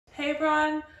Hey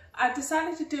everyone, I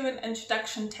decided to do an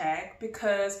introduction tag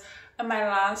because in my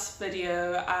last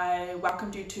video I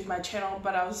welcomed you to my channel,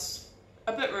 but I was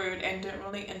a bit rude and didn't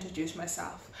really introduce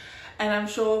myself. And I'm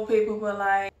sure people were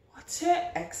like, what's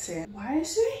her accent? Why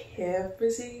is her hair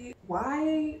frizzy?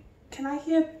 Why can I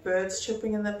hear birds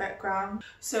chirping in the background?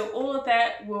 So all of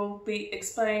that will be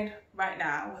explained right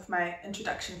now with my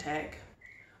introduction tag.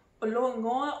 Olo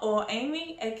Ngoa, or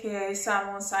Amy, aka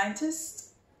Samoan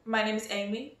Scientist. My name is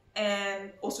Amy,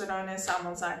 and also known as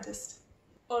Samoan Scientist.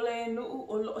 Ole nu'u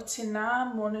o lo'o tina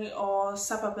moni o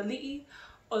Sababali'i.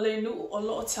 Ole nu'u o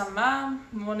lo'o tama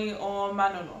moni o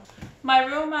Manono. My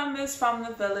real mum is from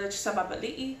the village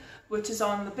Sababali'i, which is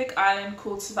on the big island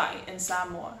called Savaii in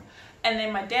Samoa. And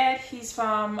then my dad, he's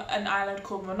from an island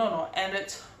called Manono, and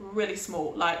it's really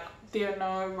small. Like, there are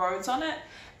no roads on it,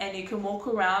 and you can walk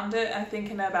around it, I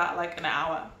think, in about like an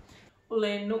hour.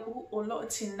 Ole nu'u o lo'o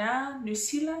tina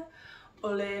Nusila.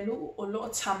 Ole nu'u o lo'o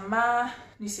tama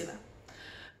Nusila.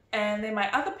 And then my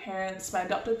other parents, my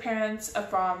adopted parents, are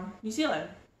from New Zealand.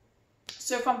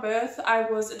 So from birth, I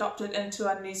was adopted into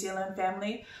a New Zealand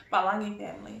family, Balangi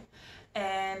family.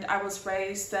 And I was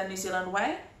raised the New Zealand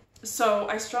way. So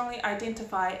I strongly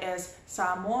identify as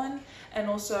Samoan, and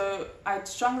also I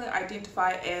strongly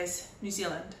identify as New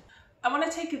Zealand. I want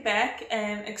to take it back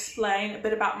and explain a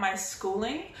bit about my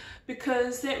schooling,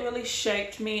 because that really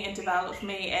shaped me and developed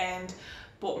me and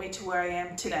brought me to where I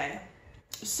am today.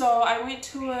 So I went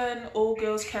to an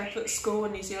all-girls Catholic school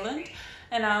in New Zealand,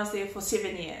 and I was there for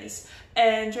 7 years.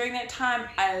 And during that time,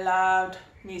 I loved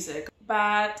music.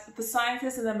 But the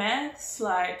sciences and the maths,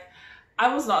 like,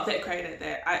 I was not that great at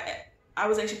that. I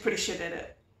was actually pretty shit at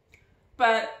it.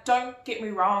 But don't get me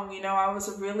wrong, you know, I was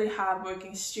a really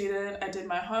hard-working student. I did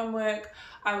my homework.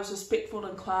 I was respectful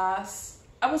in class.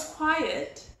 I was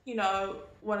quiet, you know,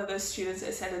 one of those students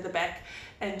that sat at the back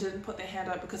and didn't put their hand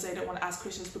up because they didn't want to ask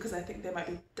questions because I think they might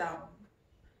be dumb.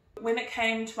 When it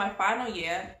came to my final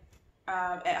year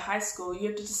at high school, you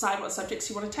have to decide what subjects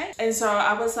you want to take. And so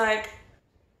I was like,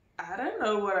 I don't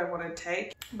know what I want to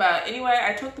take. But anyway,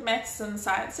 I took the maths and the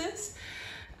sciences,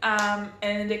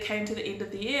 and it came to the end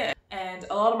of the year. And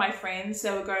a lot of my friends,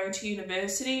 they were going to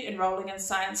university, enrolling in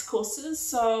science courses,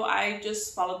 so I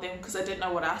just followed them because I didn't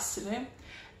know what else to do.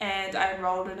 And I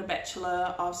enrolled in a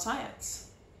Bachelor of Science,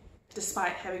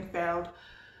 despite having failed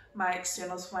my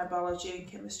externals for my biology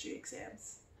and chemistry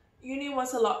exams. Uni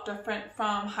was a lot different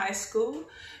from high school.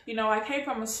 You know, I came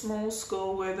from a small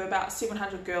school with about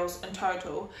 700 girls in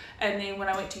total, and then when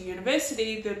I went to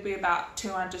university, there'd be about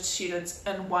 200 students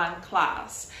in one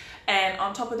class. And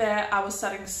on top of that, I was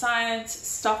studying science,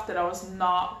 stuff that I was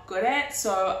not good at,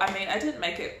 so I mean, I didn't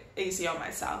make it easy on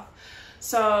myself.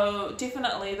 So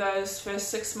definitely those first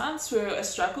 6 months were a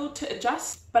struggle to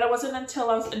adjust, but it wasn't until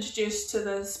I was introduced to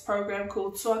this program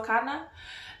called Suakana,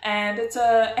 and it's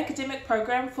an academic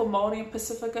program for Māori and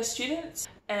Pacifica students,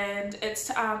 and it's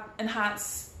to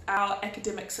enhance our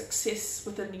academic success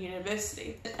within the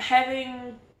university.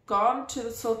 Having gone to the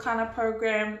Suakana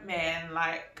program, man,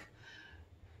 like,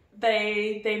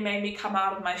 they made me come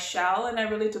out of my shell, and I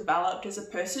really developed as a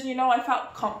person. You know, I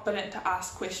felt confident to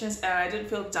ask questions, and I didn't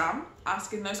feel dumb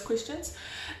asking those questions.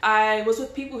 I was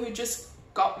with people who just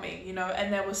got me, you know,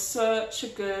 and there was such a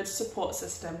good support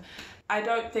system. I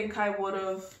don't think I would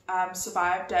have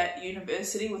survived at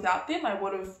university without them. I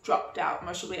would have dropped out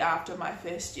mostly after my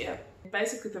first year.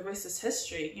 Basically, the rest is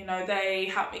history. You know, they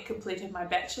helped me complete my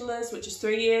bachelor's, which is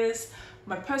 3 years,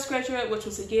 my postgraduate, which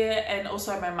was a year, and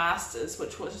also my master's,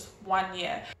 which was 1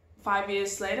 year. 5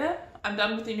 years later, I'm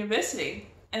done with university.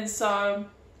 And so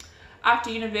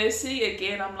after university,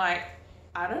 again, I'm like,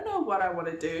 I don't know what I want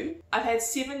to do. I've had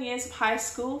 7 years of high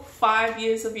school, 5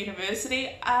 years of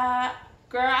university.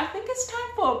 Girl, I think it's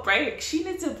time for a break. She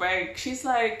needs a break. She's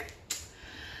like,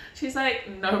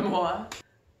 no more.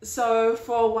 So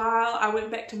for a while, I went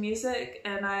back to music,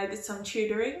 and I did some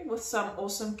tutoring with some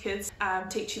awesome kids,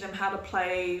 teaching them how to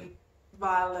play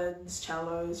violins,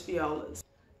 cellos, violas.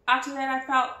 After that, I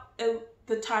felt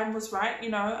the time was right,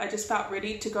 you know, I just felt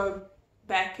ready to go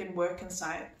back and work in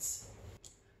science.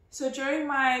 So during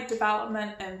my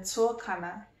development in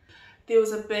Suakana, there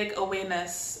was a big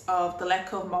awareness of the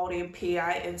lack of Māori and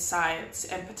PI in science,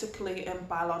 and particularly in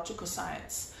biological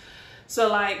science. So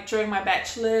like during my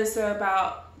bachelor's,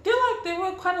 there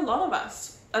were quite a lot of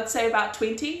us. I'd say about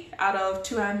 20 out of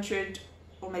 200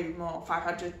 or maybe more,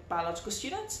 500 biological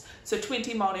students. So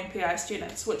 20 Māori and PI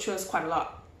students, which was quite a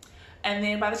lot. And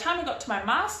then by the time I got to my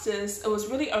master's, it was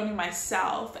really only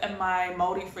myself and my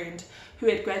Māori friend who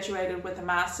had graduated with a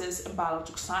master's in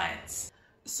biological science.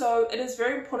 So it is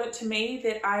very important to me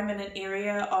that I'm in an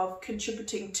area of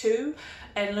contributing to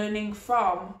and learning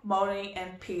from Māori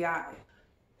and PI.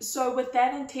 So with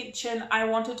that intention, I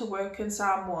wanted to work in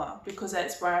Samoa because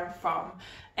that's where I'm from,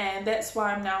 and that's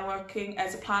why I'm now working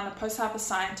as a plant and post-harvest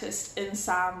scientist in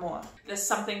Samoa. That's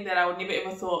something that I would never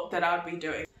ever thought that I would be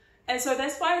doing. And so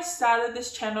that's why I started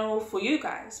this channel for you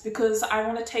guys, because I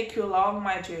want to take you along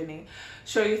my journey,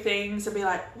 show you things and be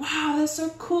like, wow, that's so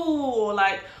cool, or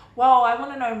like, wow, I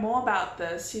want to know more about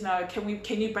this, you know, can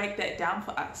you break that down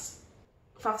for us?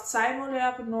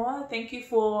 Thank you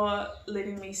for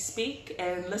letting me speak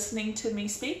and listening to me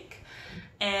speak,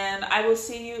 and I will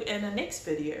see you in the next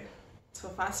video. So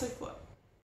far so good.